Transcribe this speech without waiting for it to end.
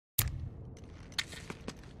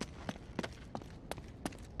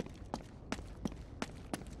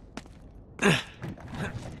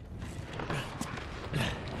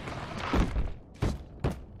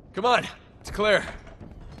Come on, it's clear.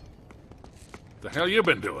 The hell you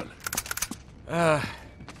been doing? The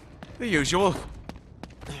usual.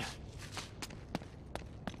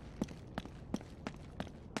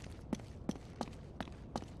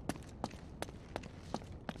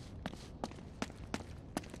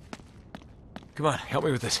 Come on, help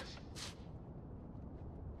me with this.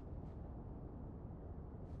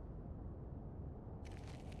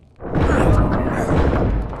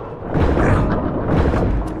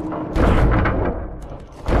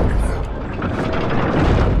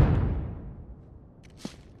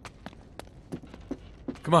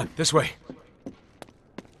 Come on, this way.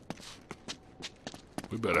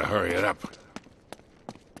 We better hurry it up.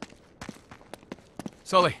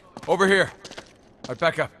 Sully, over here. All right,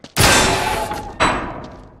 back up.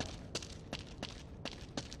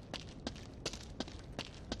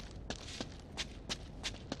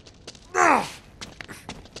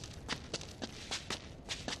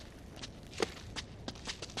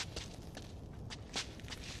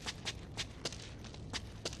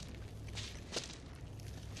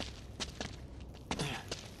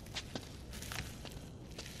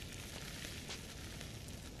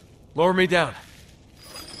 Lower me down.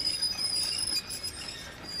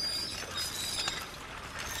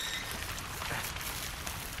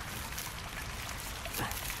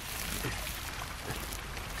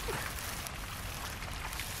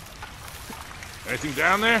 Anything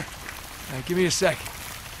down there? Give me a sec.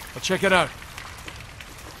 I'll check it out.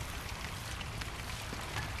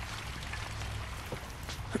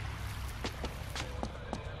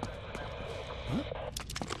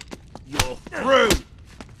 You're through!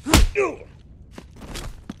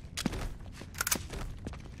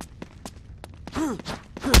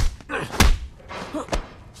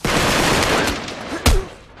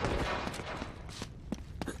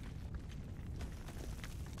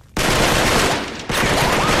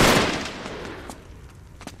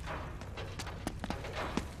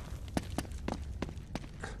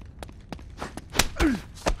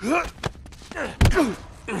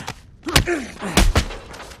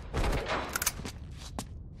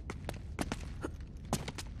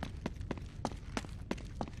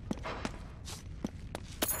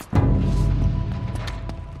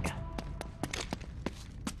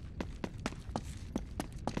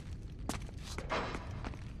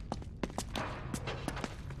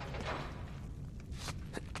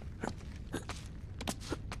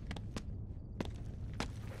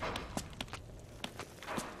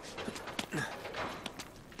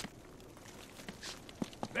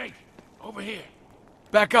 Nate, over here.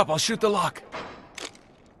 Back up, I'll shoot the lock.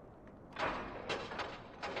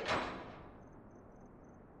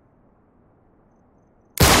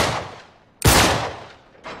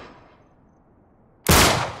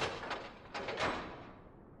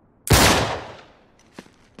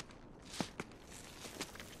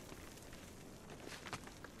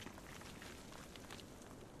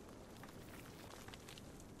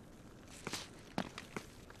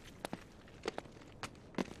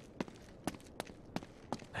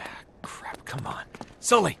 Come on.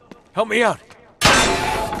 Sully, help me out.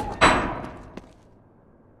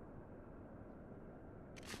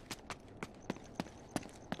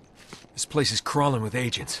 This place is crawling with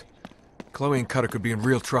agents. Chloe and Cutter could be in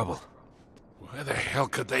real trouble. Where the hell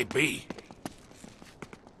could they be?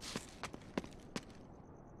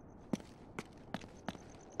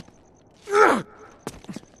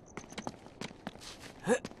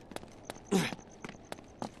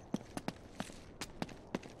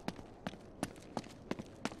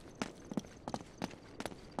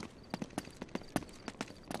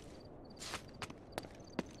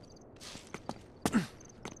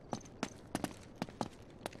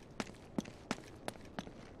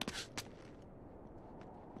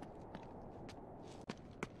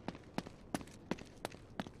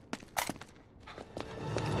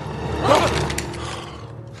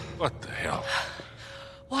 What the hell?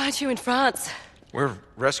 Why aren't you in France? We're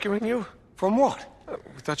rescuing you? From what?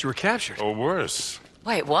 We thought you were captured. Or worse.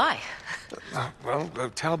 Wait, why?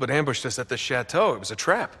 Talbot ambushed us at the chateau. It was a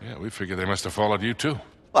trap. Yeah, we figured they must have followed you too.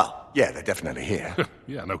 Well, yeah, they're definitely here.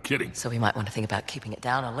 Yeah, no kidding. So we might want to think about keeping it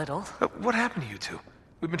down a little. What happened to you two?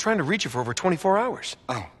 We've been trying to reach you for over 24 hours.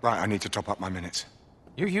 Oh, right, I need to top up my minutes.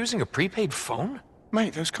 You're using a prepaid phone?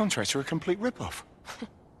 Mate, those contracts are a complete rip-off.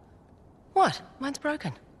 What? Mine's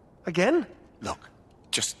broken. Again? Look,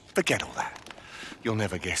 just forget all that. You'll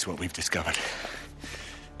never guess what we've discovered.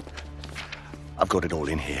 I've got it all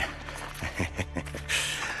in here.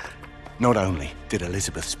 Not only did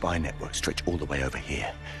Elizabeth's spy network stretch all the way over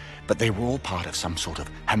here, but they were all part of some sort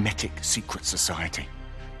of hermetic secret society.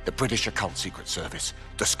 The British Occult Secret Service,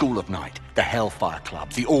 the School of Night, the Hellfire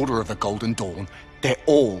Club, the Order of the Golden Dawn, they're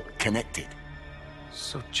all connected.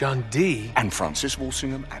 So John D. And Francis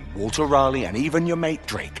Walsingham and Walter Raleigh and even your mate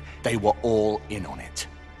Drake, they were all in on it.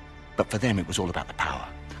 But for them, it was all about the power.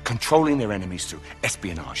 Controlling their enemies through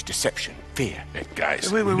espionage, deception, fear. Hey,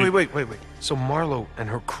 guys. Wait. So Marlowe and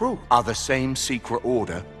her crew are the same secret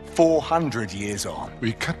order 400 years on.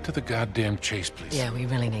 We cut to the goddamn chase, please. Yeah, we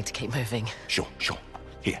really need to keep moving. Sure.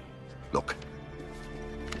 Here, look.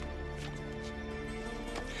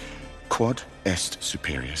 Quod est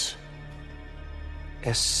superius.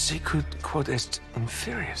 Es sicut quod est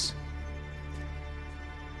inferius.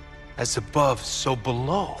 As above, so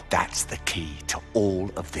below. That's the key to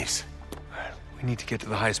all of this. We need to get to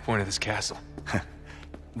the highest point of this castle.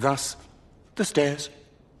 Thus, the stairs.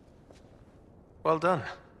 Well done.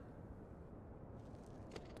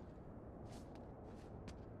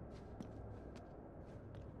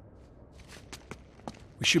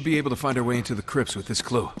 We should be able to find our way into the crypts with this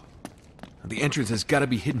clue. The entrance has got to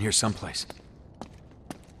be hidden here someplace.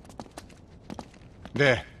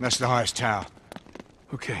 There, that's the highest tower.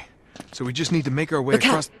 Okay, so we just need to make our way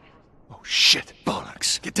across... Oh, shit.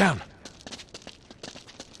 Bollocks. Get down.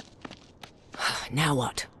 Now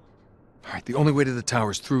what? All right, the only way to the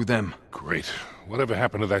tower is through them. Great. Whatever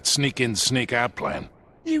happened to that sneak-in, sneak-out plan?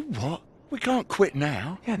 You what? We can't quit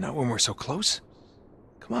now. Yeah, not when we're so close.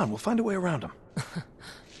 Come on, we'll find a way around them.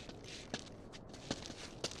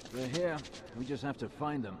 They're here. We just have to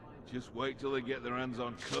find them. Just wait till they get their hands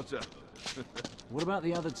on Cutter. What about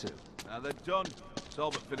the other two? Now they're done.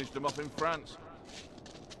 Talbot finished them off in France.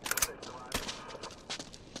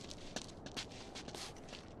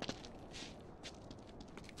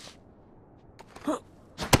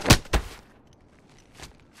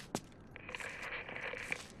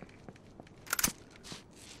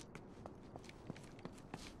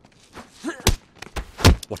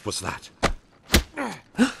 What was that?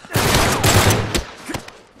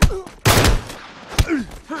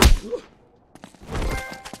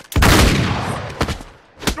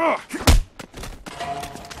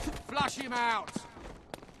 Flush him out!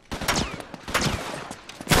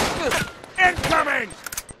 Incoming!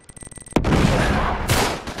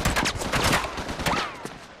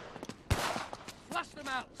 Flush them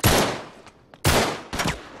out!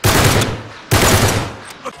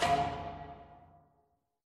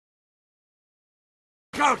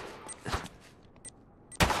 Go!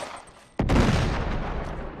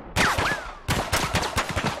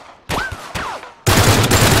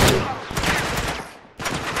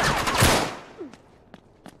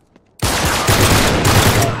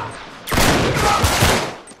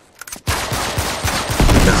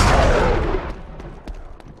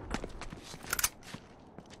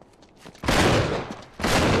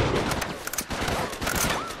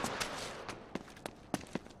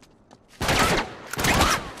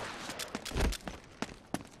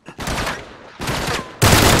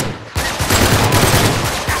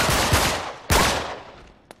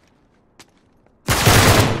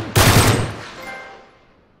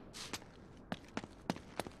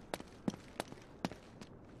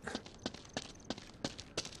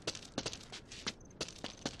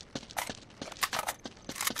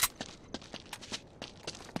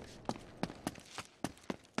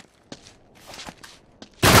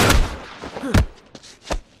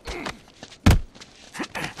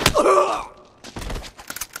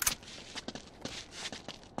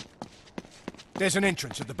 There's an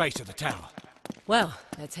entrance at the base of the tower. Well,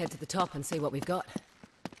 let's head to the top and see what we've got.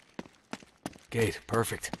 Gate,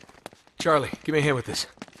 perfect. Charlie, give me a hand with this.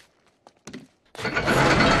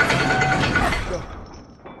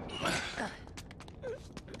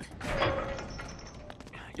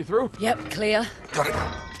 You through? Yep, clear. Got it.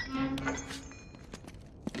 All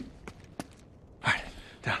right,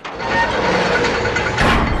 down.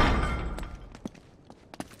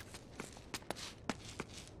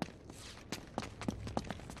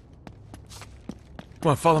 Come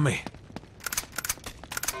on, follow me.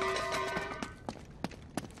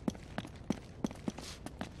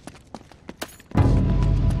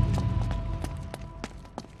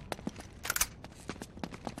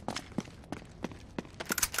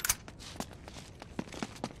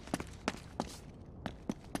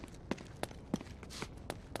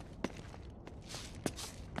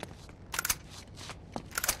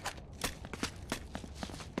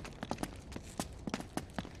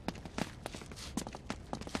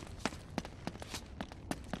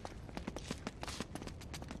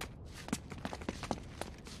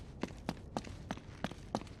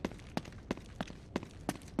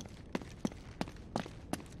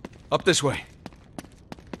 Up this way.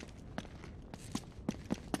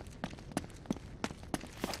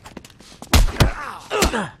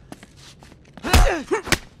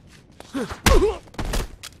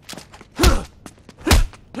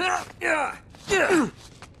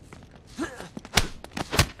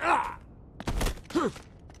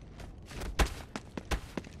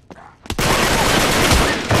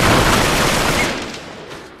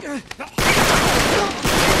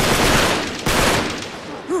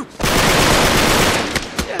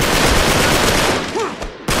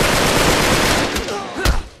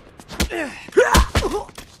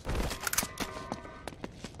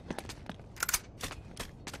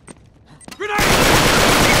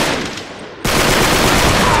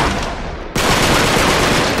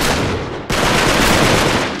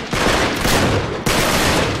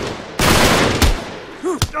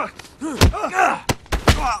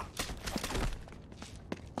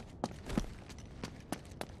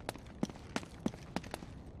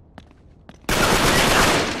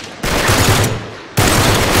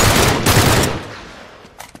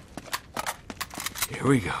 Here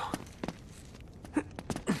we go.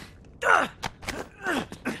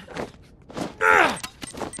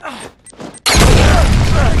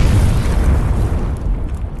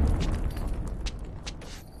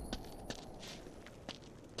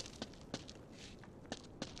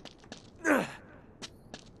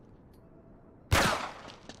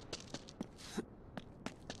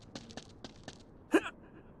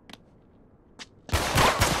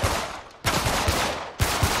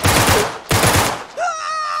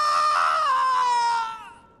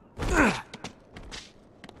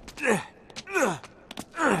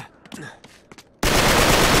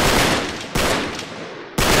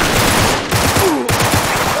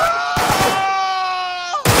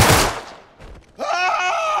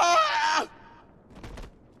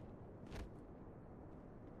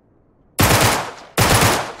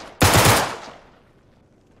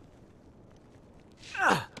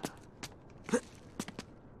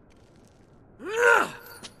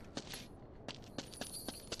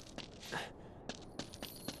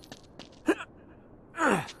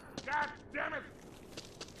 God damn it!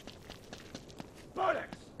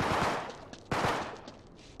 Bullets!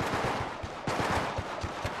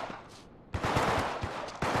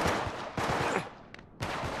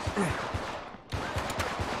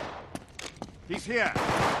 He's here.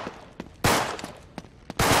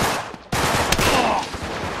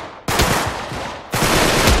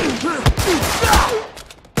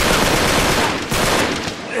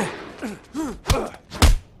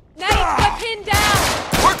 Nate, we're pinned down!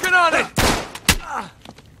 Working on it!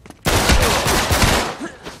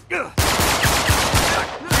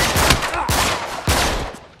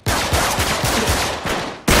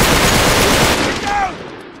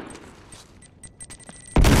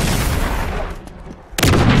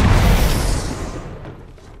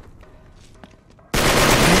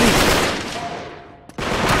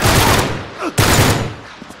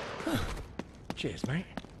 Cheers, mate.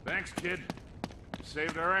 Thanks, kid.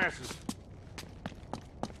 Saved our asses.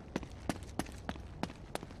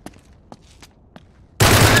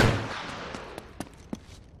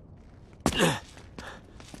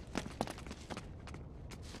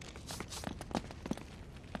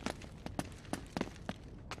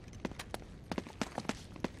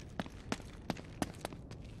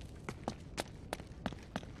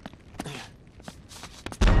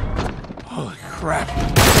 Holy crap.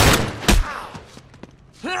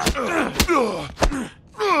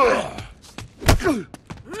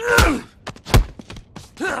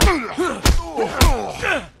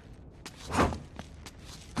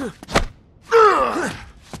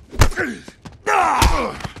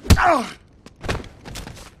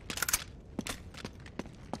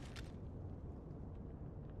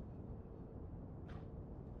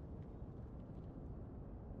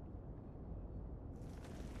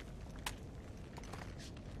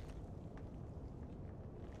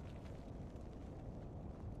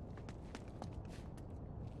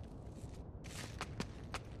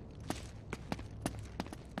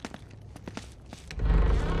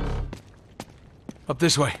 Up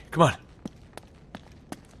this way. Come on.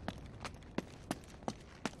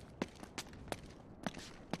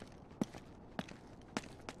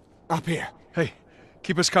 Up here. Hey,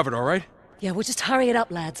 keep us covered, all right? Yeah, we'll just hurry it up,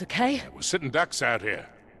 lads, okay? We're sitting ducks out here.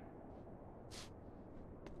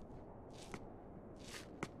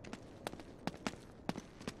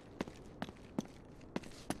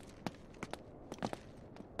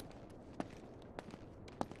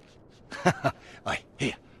 Hey,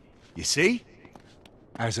 here. You see?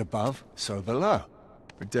 As above, so below.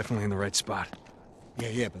 We're definitely in the right spot.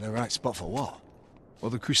 Yeah, but the right spot for what?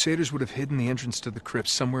 Well, the Crusaders would have hidden the entrance to the crypt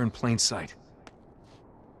somewhere in plain sight.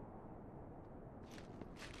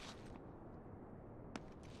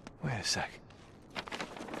 Wait a sec.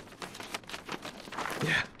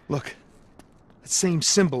 Yeah, look. That same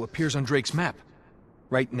symbol appears on Drake's map.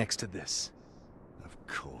 Right next to this. Of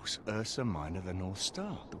course, Ursa Minor, the North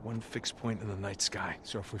Star. The one fixed point in the night sky.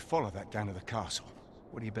 So if we follow that down to the castle...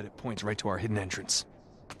 What do you bet it points right to our hidden entrance?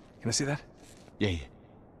 Can I see that? Yeah.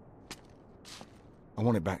 I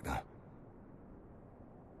want it back, though.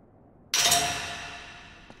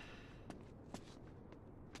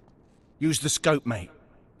 Use the scope, mate.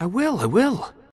 I will.